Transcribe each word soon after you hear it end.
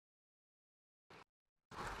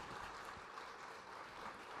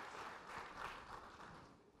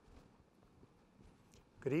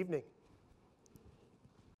Good evening.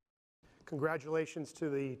 Congratulations to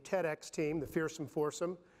the TEDx team, the Fearsome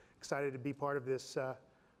Foursome. Excited to be part of this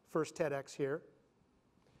first TEDx here.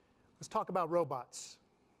 Let's talk about robots.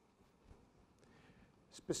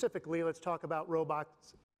 Specifically, let's talk about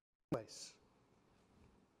robots in the workplace.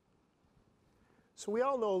 So we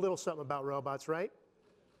all know a little something about robots, right?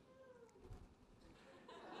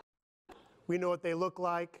 We know what they look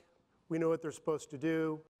like. We know what they're supposed to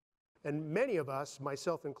do. And many of us,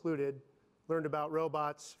 myself included, learned about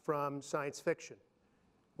robots from science fiction,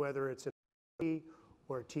 whether it's a movie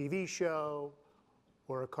or a TV show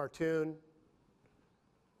or a cartoon.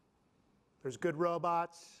 There's good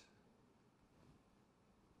robots,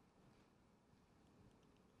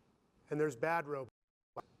 and there's bad robots.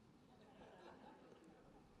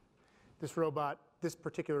 This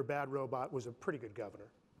particular bad robot was a pretty good governor.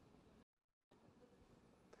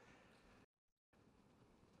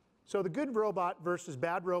 So the good robot versus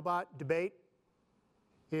bad robot debate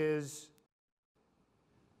is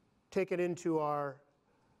taken into our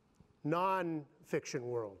non-fiction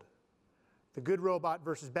world. The good robot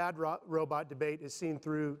versus bad robot debate is seen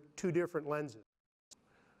through two different lenses.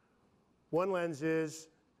 One lens is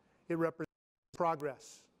it represents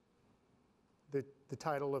progress, the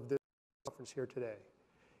title of this conference here today.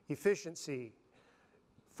 Efficiency,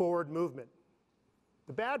 forward movement.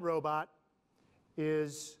 The bad robot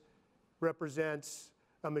represents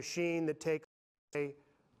a machine that takes away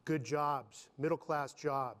good jobs, middle-class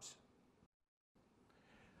jobs.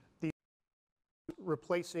 The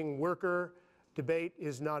replacing worker debate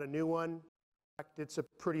is not a new one. In fact, it's a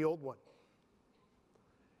pretty old one.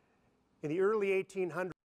 In the early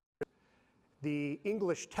 1800s, the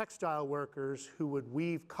English textile workers who would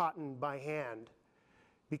weave cotton by hand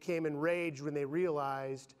became enraged when they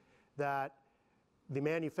realized that the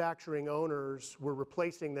manufacturing owners were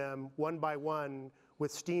replacing them one by one with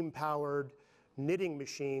steam-powered knitting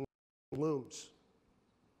machines and looms.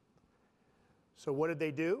 So what did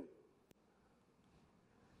they do?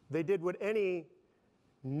 They did what any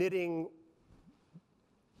knitting,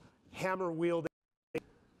 hammer-wielding,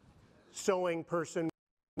 sewing person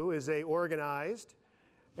do, is they organized,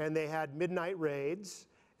 and they had midnight raids,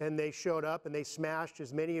 and they showed up and they smashed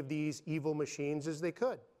as many of these evil machines as they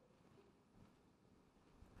could.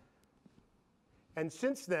 And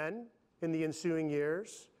since then, in the ensuing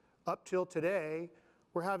years, up till today,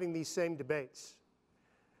 we're having these same debates.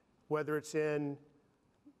 Whether it's in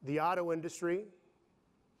the auto industry,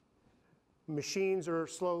 machines are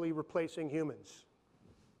slowly replacing humans.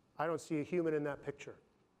 I don't see a human in that picture.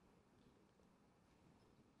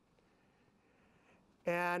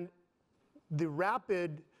 And the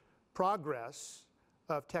rapid progress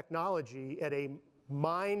of technology at a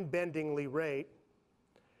mind-bendingly rate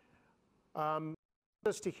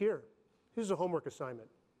us to here. Here's a homework assignment.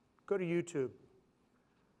 Go to YouTube.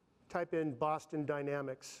 Type in Boston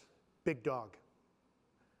Dynamics, big dog.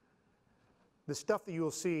 The stuff that you will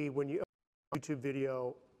see when you open a YouTube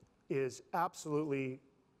video is absolutely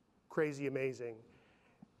crazy amazing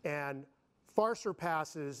and far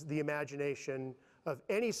surpasses the imagination of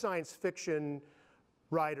any science fiction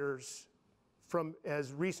writers from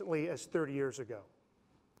as recently as 30 years ago.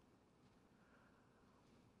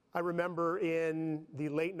 I remember in the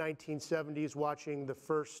late 1970s watching the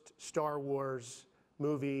first Star Wars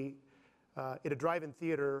movie at a drive-in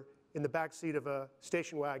theater in the back seat of a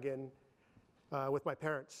station wagon with my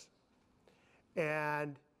parents.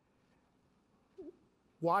 And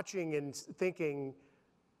watching and thinking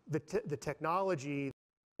the technology,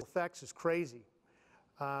 the effects is crazy.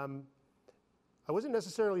 I wasn't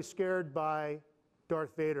necessarily scared by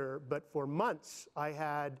Darth Vader, but for months I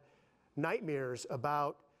had nightmares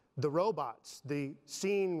about the robots. The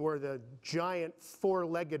scene where the giant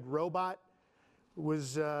four-legged robot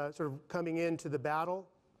was sort of coming into the battle.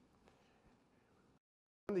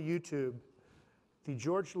 On the YouTube, the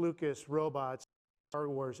George Lucas robots in the Star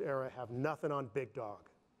Wars era have nothing on Big Dog.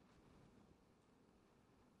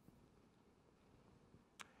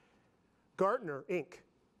 Gartner, Inc.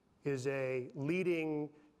 is a leading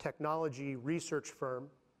technology research firm,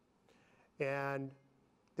 and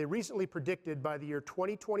they recently predicted by the year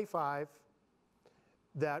 2025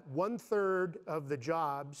 that 1/3 of the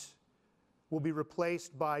jobs will be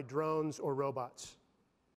replaced by drones or robots.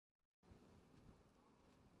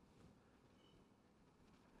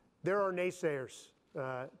 There are naysayers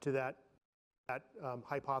to that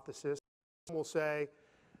hypothesis. Some will say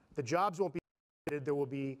the jobs won't be eliminated. There will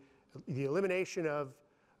be the elimination of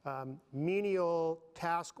menial,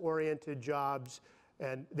 task-oriented jobs,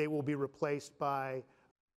 and they will be replaced by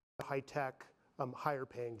high-tech,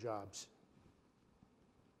 higher-paying jobs.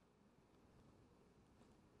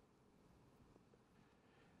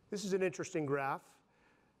 This is an interesting graph.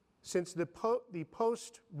 Since the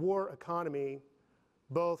post-war economy,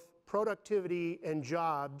 both productivity and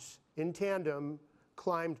jobs in tandem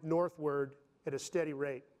climbed northward at a steady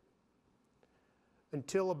rate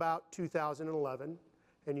until about 2011.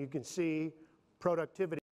 And you can see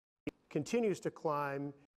productivity continues to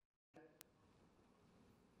climb.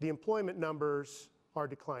 The employment numbers are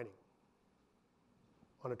declining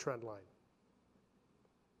on a trend line.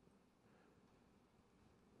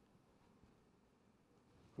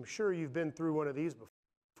 I'm sure you've been through one of these before.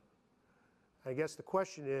 I guess the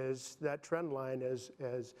question is that trend line as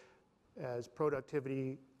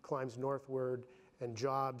productivity climbs northward and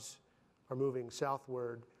jobs are moving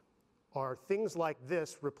southward, are things like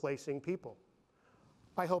this replacing people?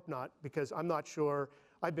 I hope not, because I'm not sure.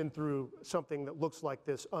 I've been through something that looks like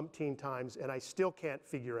this umpteen times, and I still can't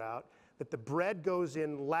figure out that the bread goes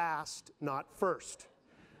in last, not first.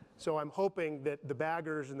 So I'm hoping that the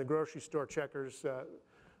baggers and the grocery store checkers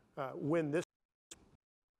win this.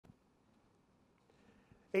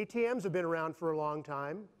 ATMs have been around for a long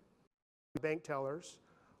time, bank tellers,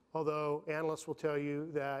 although analysts will tell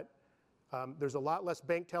you that there's a lot less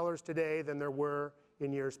bank tellers today than there were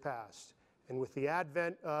in years past. And with the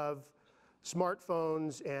advent of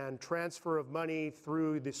smartphones and transfer of money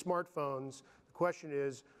through the smartphones, the question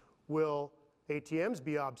is, will ATMs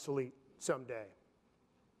be obsolete someday?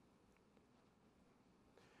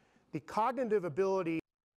 The cognitive ability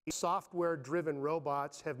software-driven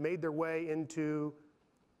robots have made their way into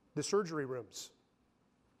the surgery rooms,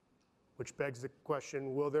 which begs the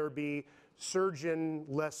question, will there be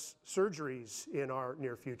surgeon-less surgeries in our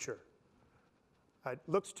near future? It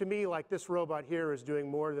looks to me like this robot here is doing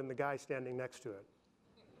more than the guy standing next to it.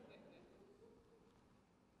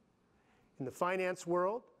 In the finance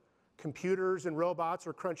world, computers and robots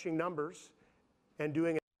are crunching numbers and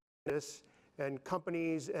doing this, and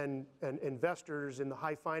companies and investors in the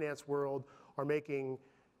high finance world are making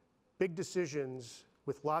big decisions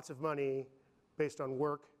with lots of money based on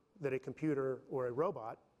work that a computer or a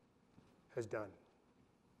robot has done.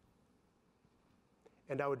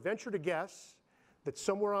 And I would venture to guess that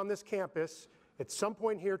somewhere on this campus, at some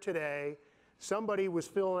point here today, somebody was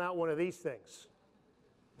filling out one of these things.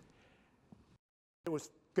 It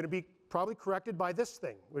was going to be probably corrected by this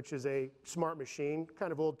thing, which is a smart machine,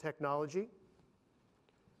 kind of old technology.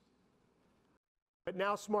 But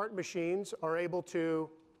now smart machines are able to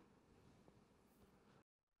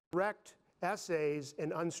correct essays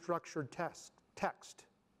in unstructured text.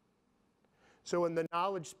 So in the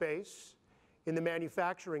knowledge space, in the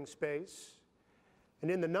manufacturing space,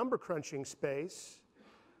 and in the number crunching space,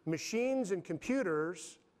 machines and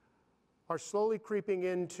computers are slowly creeping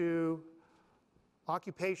into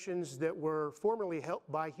occupations that were formerly held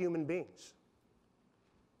by human beings.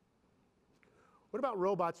 What about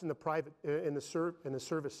robots in the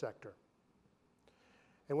service sector?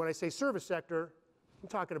 And when I say service sector, I'm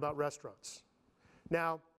talking about restaurants.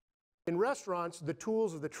 Now, in restaurants, the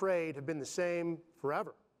tools of the trade have been the same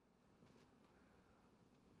forever.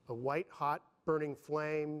 A white hot burning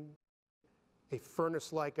flame, a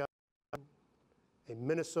furnace-like oven, a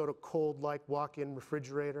Minnesota cold-like walk-in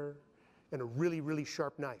refrigerator, and a really, really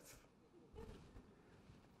sharp knife.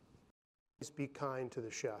 Always be kind to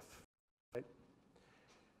the chef. Right?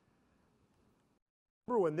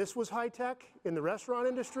 Remember when this was high-tech in the restaurant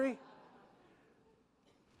industry?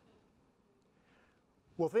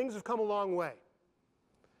 Well, things have come a long way.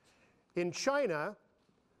 In China,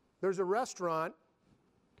 there's a restaurant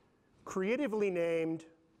creatively named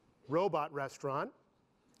Robot Restaurant,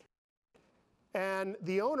 and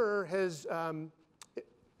the owner has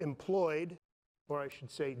employed, or I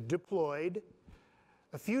should say deployed,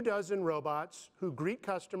 a few dozen robots who greet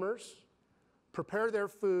customers, prepare their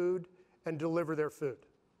food, and deliver their food.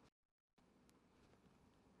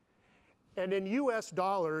 And in US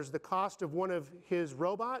dollars, the cost of one of his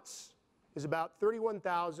robots is about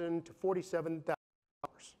 $31,000 to $47,000.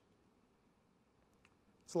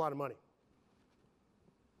 It's a lot of money.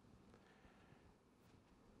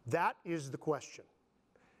 That is the question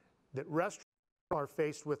that restaurants are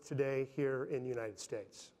faced with today here in the United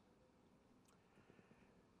States.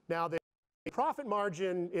 Now, the profit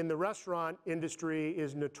margin in the restaurant industry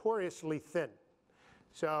is notoriously thin.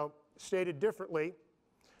 So, stated differently,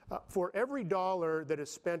 for every dollar that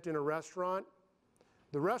is spent in a restaurant,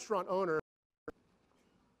 the restaurant owner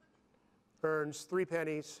earns 3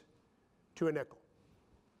 pennies to a nickel.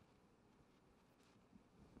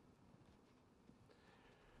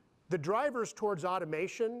 The drivers towards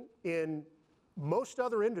automation in most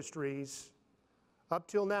other industries up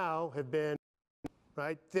till now have been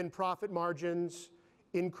thin profit margins,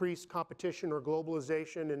 increased competition or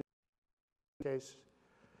globalization, and case,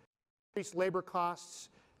 increased labor costs,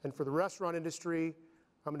 and for the restaurant industry,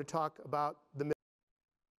 I'm going to talk about the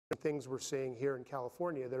things we're seeing here in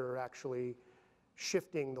California that are actually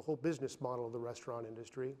shifting the whole business model of the restaurant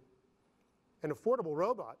industry, and affordable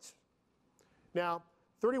robots. Now,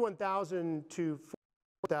 $31,000 to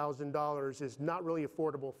 $4,000 is not really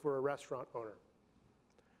affordable for a restaurant owner.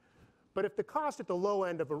 But if the cost at the low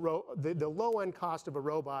end of the low end cost of a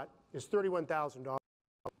robot is $31,000,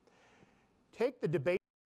 take the debate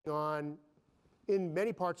on in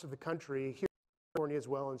many parts of the country, here in California as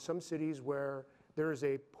well, in some cities where there is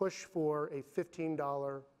a push for a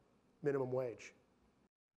 $15 minimum wage.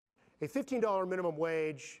 A $15 minimum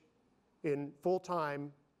wage in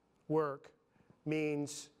full-time work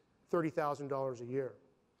means $30,000 a year.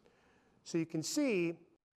 So you can see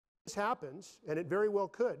this happens, and it very well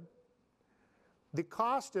could. The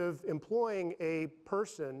cost of employing a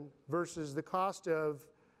person versus the cost of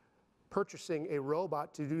purchasing a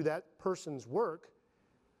robot to do that person's work,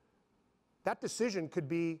 that decision could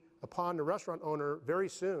be upon the restaurant owner very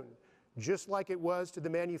soon, just like it was to the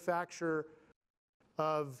manufacturer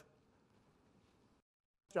of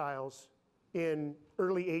styles in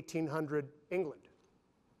early 1800 England.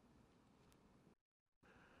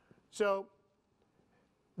 So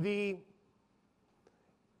the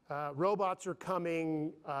robots are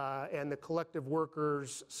coming and the collective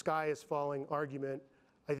workers' sky is falling argument,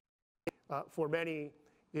 I think, for many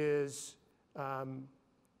is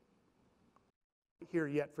here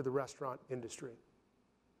yet for the restaurant industry.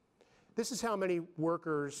 This is how many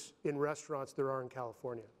workers in restaurants there are in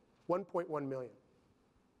California, 1.1 million.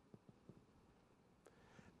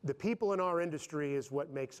 The people in our industry is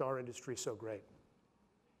what makes our industry so great.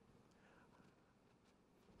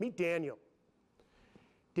 Meet Daniel.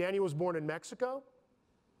 Daniel was born in Mexico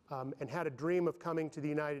and had a dream of coming to the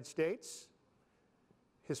United States.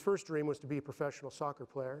 His first dream was to be a professional soccer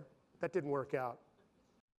player. That didn't work out.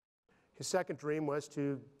 His second dream was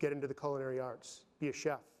to get into the culinary arts, be a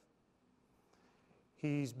chef.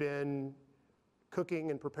 He's been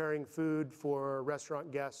cooking and preparing food for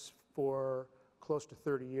restaurant guests for close to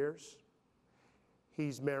 30 years.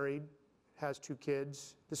 He's married, has 2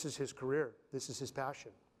 kids. This is his career. This is his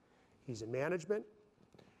passion. He's in management,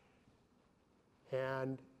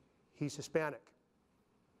 and he's Hispanic.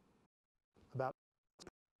 About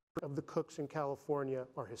 50% of the cooks in California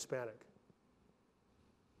are Hispanic.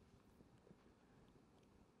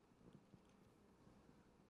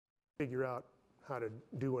 Figure out how to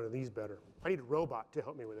do one of these better. I need a robot to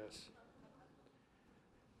help me with this.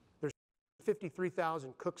 There's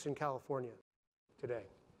 53,000 cooks in California today.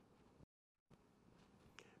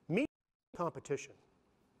 Meet competition.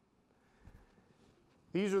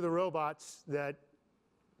 These are the robots that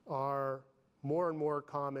are more and more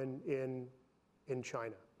common in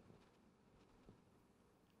China.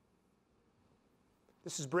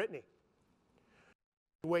 This is Brittany.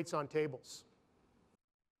 She waits on tables.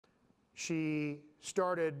 She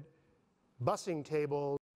started bussing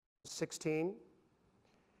tables at 16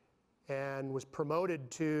 and was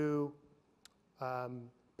promoted to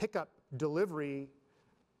pickup delivery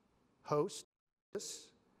host.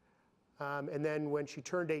 And then when she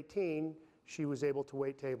turned 18, she was able to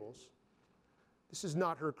wait tables. This is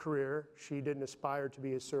not her career. She didn't aspire to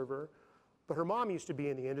be a server. But her mom used to be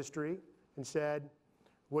in the industry and said,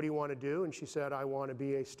 "What do you want to do?" And she said, "I want to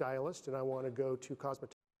be a stylist and I want to go to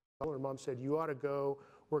cosmetology." Her mom said, "You ought to go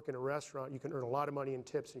work in a restaurant. You can earn a lot of money in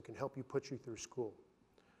tips and it can help you put you through school."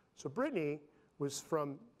 So Brittany was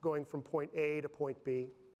going from point A to point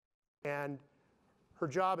B, and her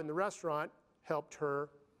job in the restaurant helped her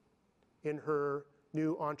in her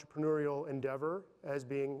new entrepreneurial endeavor as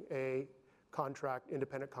being a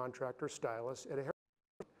independent contractor stylist at a hair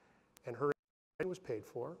salon. And her was paid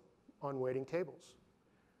for on waiting tables.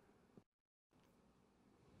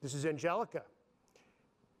 This is Angelica.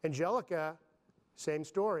 Angelica, same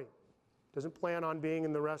story. Doesn't plan on being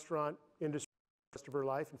in the restaurant industry the rest of her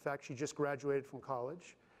life. In fact, she just graduated from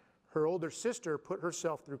college. Her older sister put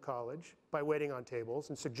herself through college by waiting on tables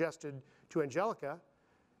and suggested to Angelica,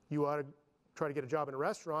 "You ought to try to get a job in a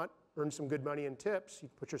restaurant, earn some good money in tips, you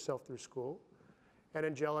put yourself through school." And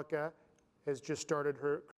Angelica has just started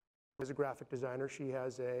her career as a graphic designer. She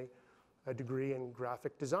has a degree in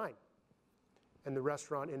graphic design. And the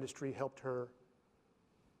restaurant industry helped her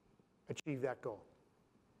achieve that goal.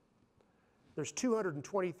 There's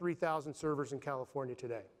 223,000 servers in California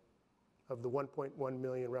today of the 1.1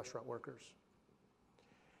 million restaurant workers.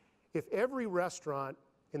 If every restaurant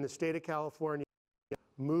in the state of California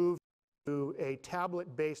moved to a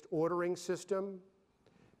tablet-based ordering system,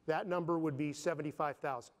 that number would be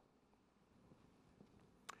 75,000.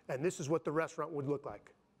 And this is what the restaurant would look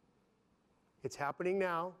like. It's happening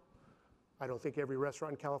now. I don't think every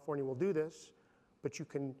restaurant in California will do this, but you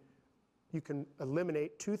can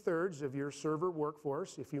eliminate 2/3 of your server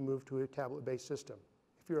workforce if you move to a tablet-based system.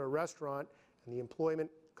 If you're a restaurant and the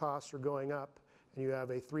employment costs are going up and you have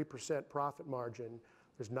a 3% profit margin,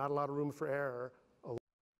 there's not a lot of room for error. A lot of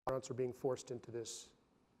restaurants are being forced into this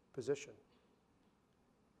position.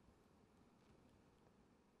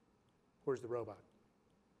 Where's the robot?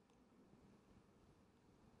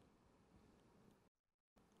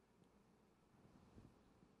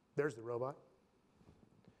 There's the robot.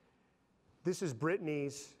 This is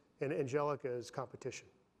Brittany's and Angelica's competition.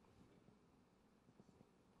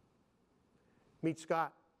 Meet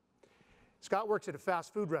Scott. Scott works at a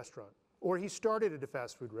fast food restaurant, or he started at a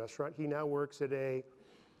fast food restaurant. He now works at a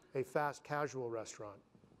fast casual restaurant.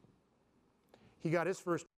 He got his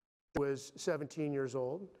first job when he was 17 years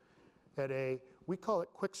old at we call it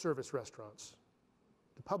quick service restaurants.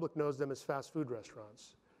 The public knows them as fast food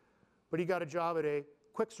restaurants. But he got a job at a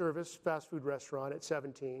quick service fast food restaurant at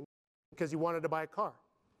 17 because he wanted to buy a car.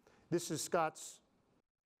 This is Scott's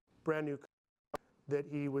brand new car that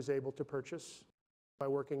he was able to purchase by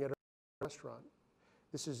working at a restaurant.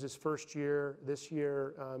 This is his first year this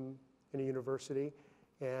year in a university,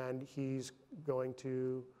 and he's going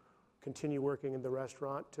to continue working in the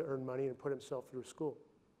restaurant to earn money and put himself through school.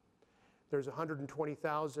 There's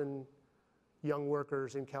 120,000 young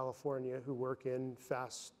workers in California who work in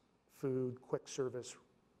fast food, quick service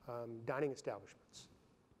dining establishments,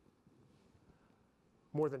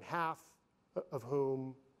 more than half of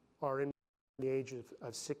whom are in the age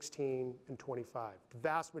of 16 and 25. The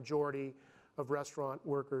vast majority of restaurant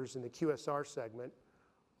workers in the QSR segment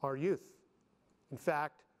are youth. In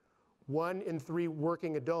fact, 1 in 3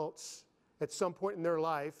 working adults at some point in their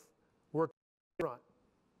life work in a restaurant.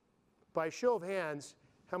 By a show of hands,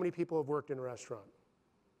 how many people have worked in a restaurant?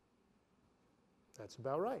 That's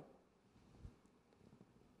about right.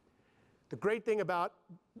 The great thing about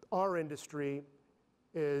our industry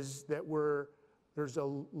is that there's a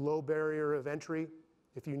low barrier of entry.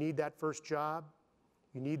 If you need that first job,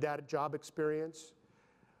 you need that job experience,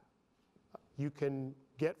 you can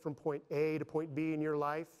get from point A to point B in your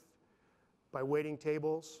life by waiting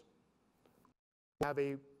tables. Have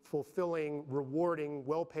a fulfilling, rewarding,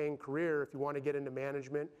 well-paying career if you want to get into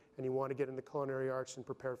management and you want to get into culinary arts and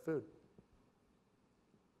prepare food.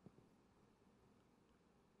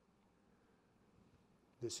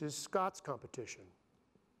 This is Scott's competition.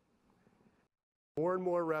 More and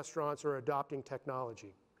more restaurants are adopting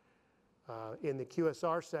technology. In the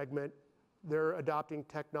QSR segment, they're adopting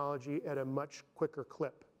technology at a much quicker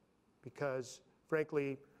clip because,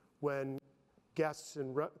 frankly, when guests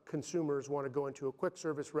and consumers want to go into a quick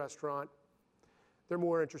service restaurant, they're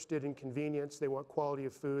more interested in convenience. They want quality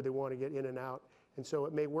of food. They want to get in and out. And so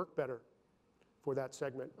it may work better for that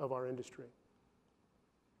segment of our industry.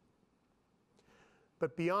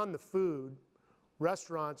 But beyond the food,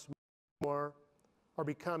 restaurants more are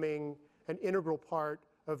becoming an integral part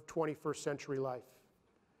of 21st century life.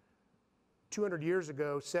 200 years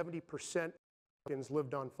ago, 70% of Americans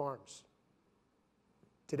lived on farms.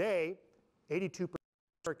 Today, 82% of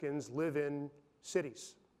Americans live in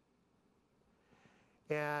cities.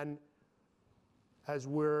 And as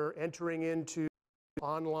we're entering into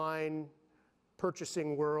online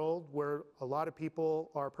purchasing world where a lot of people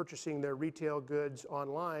are purchasing their retail goods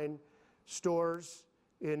online, stores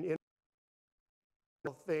in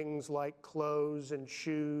things like clothes and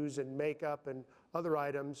shoes and makeup and other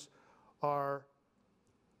items are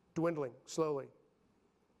dwindling slowly.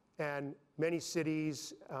 And many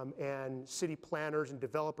cities and city planners and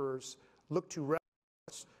developers look to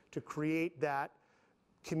restaurants to create that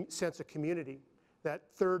sense of community, that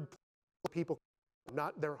third people,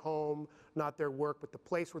 not their home, not their work, but the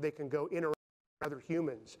place where they can go interact with other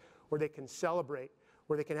humans, where they can celebrate,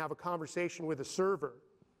 where they can have a conversation with a server.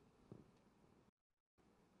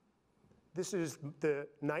 This is the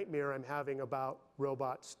nightmare I'm having about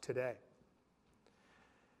robots today.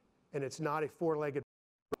 And it's not a four-legged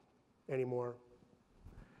anymore.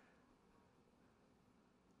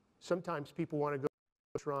 Sometimes people want to go to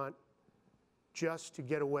a restaurant just to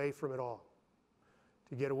get away from it all,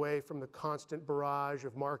 to get away from the constant barrage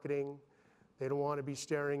of marketing. They don't want to be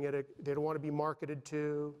staring at it. They don't want to be marketed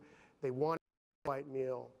to. They want a quiet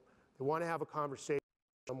meal. They want to have a conversation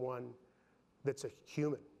with someone that's a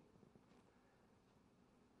human.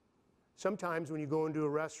 Sometimes when you go into a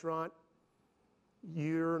restaurant,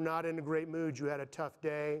 you're not in a great mood. You had a tough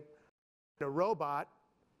day. And a robot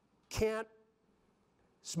can't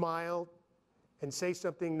smile and say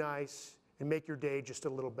something nice and make your day just a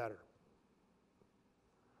little better.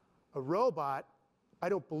 A robot, I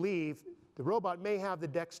don't believe, the robot may have the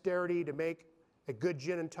dexterity to make a good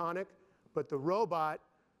gin and tonic, but the robot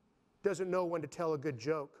doesn't know when to tell a good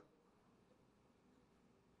joke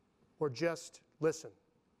or just listen.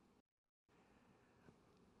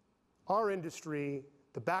 Our industry,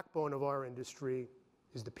 the backbone of our industry,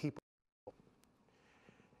 is the people.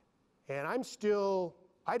 And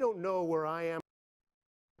I don't know where I am,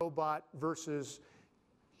 robot versus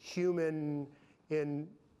human in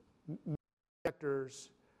sectors,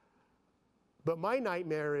 but my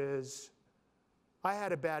nightmare is I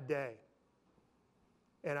had a bad day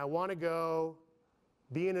and I want to go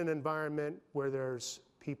be in an environment where there's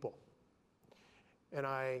people. And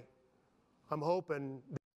I'm hoping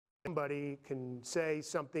that somebody can say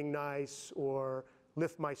something nice or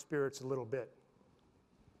lift my spirits a little bit.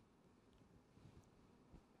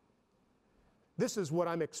 This is what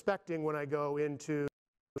I'm expecting when I go into a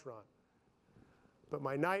restaurant. But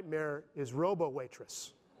my nightmare is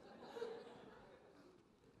robo-waitress.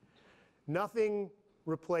 Nothing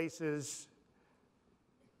replaces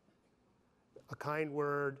a kind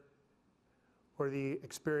word or the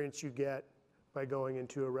experience you get by going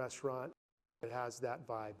into a restaurant that has that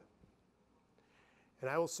vibe. And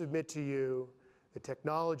I will submit to you that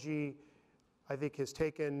technology, I think, has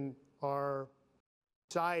taken our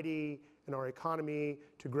society and our economy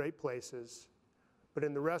to great places. But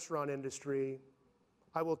in the restaurant industry,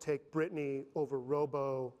 I will take Brittany over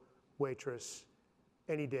robo-waitress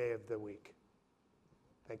any day of the week.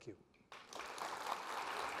 Thank you.